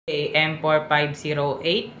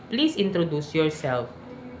M4508, please introduce yourself.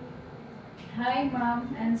 Hi,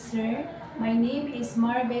 ma'am and sir. My name is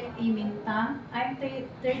Marbet Imintang. I'm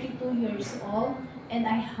 32 years old and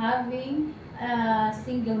I having a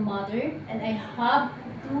single mother and I have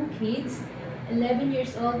two kids, 11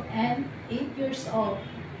 years old and 8 years old.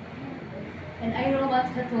 And I Roman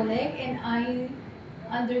Catholic and I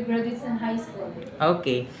undergraduate in high school.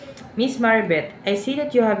 Okay. Miss Marbet, I see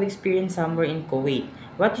that you have experience somewhere in Kuwait.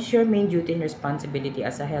 What is your main duty and responsibility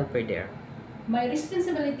as a helper there? My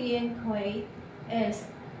responsibility in Kuwait is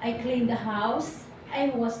I clean the house,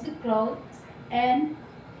 I wash the clothes, and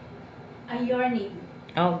ironing.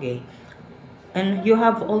 Okay. And you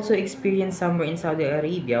have also experienced somewhere in Saudi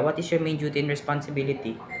Arabia. What is your main duty and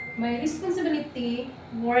responsibility? My responsibility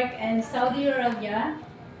work in Saudi Arabia.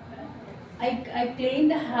 I clean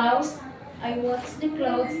the house, I wash the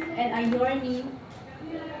clothes, and I ironing.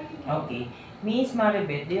 Okay. Miss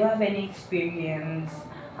Maribeth, do you have any experience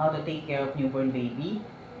how to take care of newborn baby?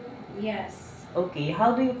 Yes. Okay.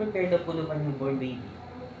 How do you prepare the food of a newborn baby?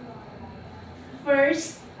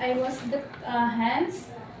 First, I wash the hands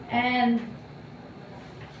and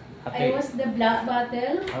I wash the black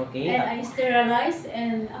bottle Okay. and I sterilize,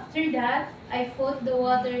 and after that I put the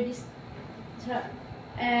water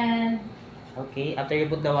and Okay. After you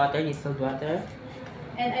put the water, distilled water.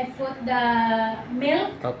 I put the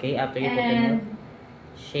milk Okay. After you put the milk, and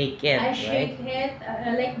shake it, I right? shake it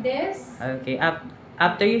like this. Okay.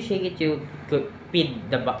 After you shake it, you could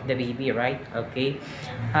feed the baby, right? Okay.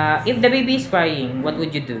 If the baby is crying, what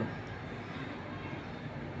would you do?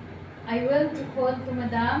 I will to call to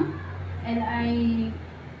madam and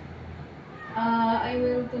I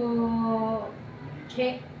will to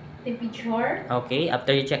check temperature. Okay.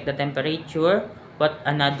 After you check the temperature, what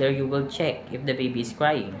another you will check if the baby is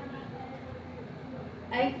crying?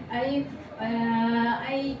 I I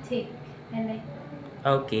I take and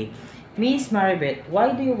Okay. Miss Maribeth,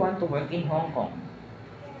 why do you want to work in Hong Kong?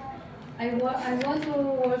 I want to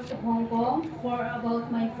work to Hong Kong for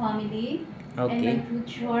about my family and my Okay.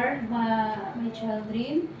 future, my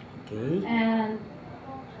children, Okay. and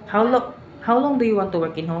How long do you want to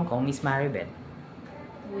work in Hong Kong, Miss Maribeth?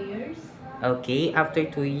 2 years. Okay, after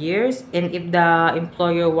 2 years, and if the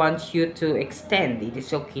employer wants you to extend, it is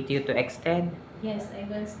okay to you to extend? Yes, I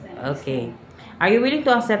will Okay. stand. Are you willing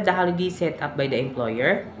to accept the holiday set up by the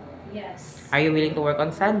employer? Yes. Are you willing to work on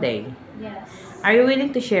Sunday? Yes. Are you willing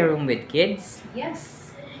to share room with kids? Yes.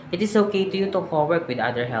 It is okay to you to co-work with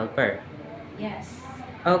other helper. Yes.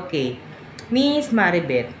 Okay. Miss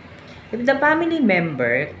Maribeth, if the family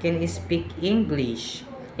member can speak English,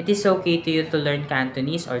 it is okay to you to learn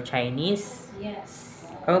Cantonese or Chinese? Yes.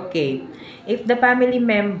 Okay. If the family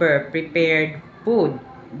member prepared food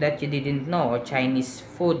that you didn't know or Chinese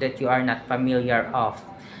food that you are not familiar of,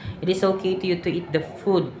 it is okay to you to eat the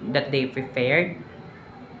food that they prepared?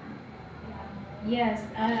 Yes.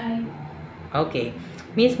 Okay.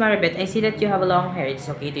 Miss Maribeth, I see that you have long hair. It's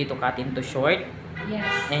okay to you to cut into short. Yes.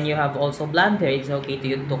 And you have also blonde hair. It's okay to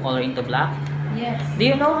you to color into black. Yes. Do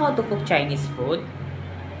you know how to cook Chinese food?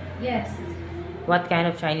 Yes. What kind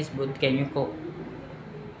of Chinese food can you cook?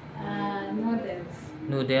 Noodles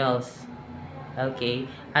Noodles. Okay.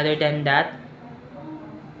 Other than that,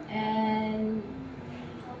 and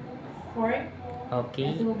pork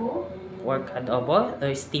okay. adobo. Pork adobo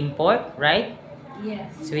or steamed pork, right?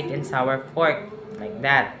 Yes. Sweet and sour pork, like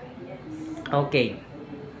that. Yes. Okay.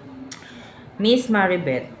 Miss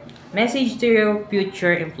Maribeth, message to your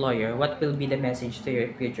future employer. What will be the message to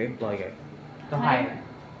your future employer to hire?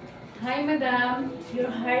 Hi, madam. You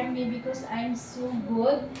hired me because I'm so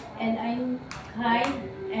good and I'm kind,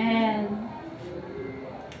 and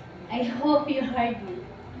I hope you hired me.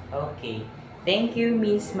 Okay. Thank you,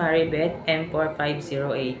 Miss Maribeth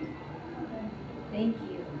M4508. Thank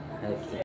you. Okay.